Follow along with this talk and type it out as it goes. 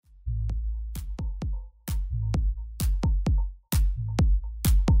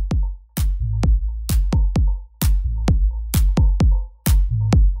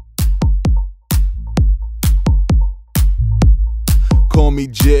me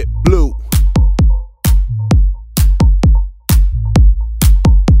Jet Blue.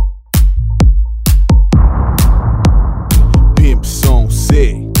 Pimps on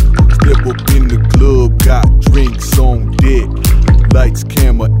set, step up in the club, got drinks on deck. Lights,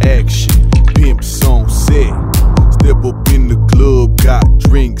 camera, action, pimps on set. Step up in the club, got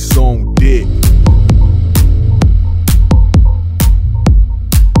drinks on deck.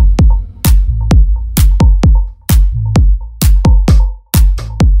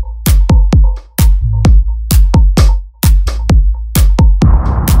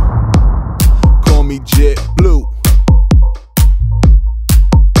 Call me Jet Blue.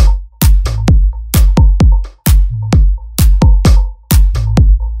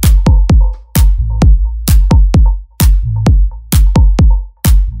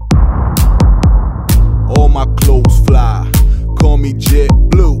 All my clothes fly, call me Jet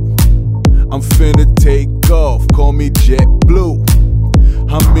Blue. I'm finna take off, call me Jet Blue.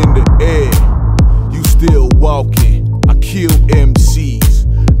 I'm in the air, you still walking. I kill MCs,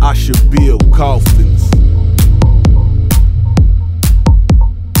 I should build coffins.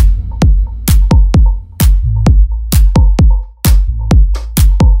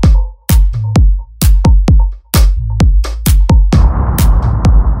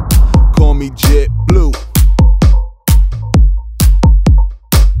 Call me Jet Blue.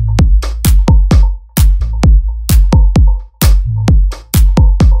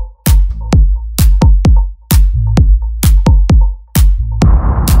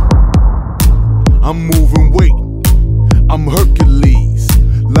 I'm moving weight, I'm Hercules.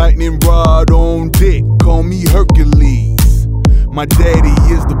 Lightning rod on deck, call me Hercules. My daddy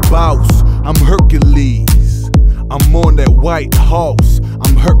is the boss, I'm Hercules. I'm on that white horse,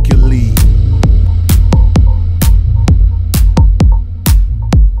 I'm Hercules.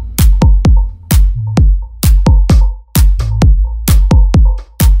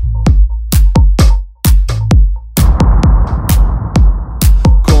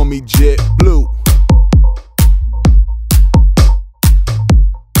 Call me Jet Blue.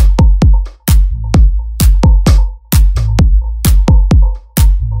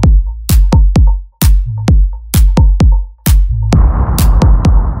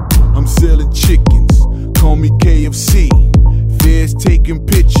 I'm selling chickens, call me KFC. Feds taking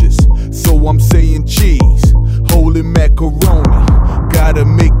pictures, so I'm saying cheese. Holy macaroni, gotta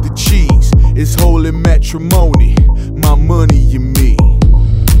make the cheese. It's holy matrimony, my money and me.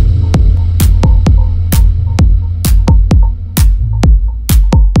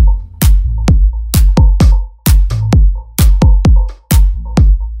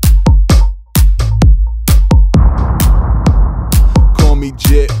 Call me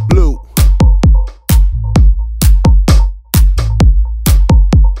Jet Blue.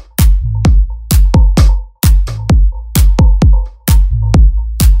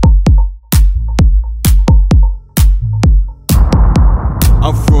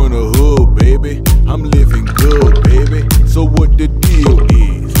 I'm from the hood, baby. I'm living good, baby. So what the deal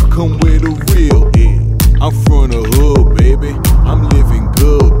is? Come where the real is. I'm from the hood, baby. I'm living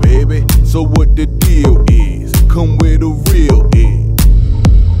good, baby. So what the deal is? Come where the real is.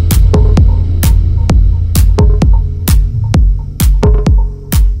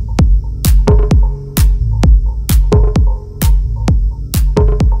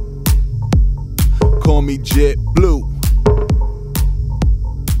 Call me Jet Blue.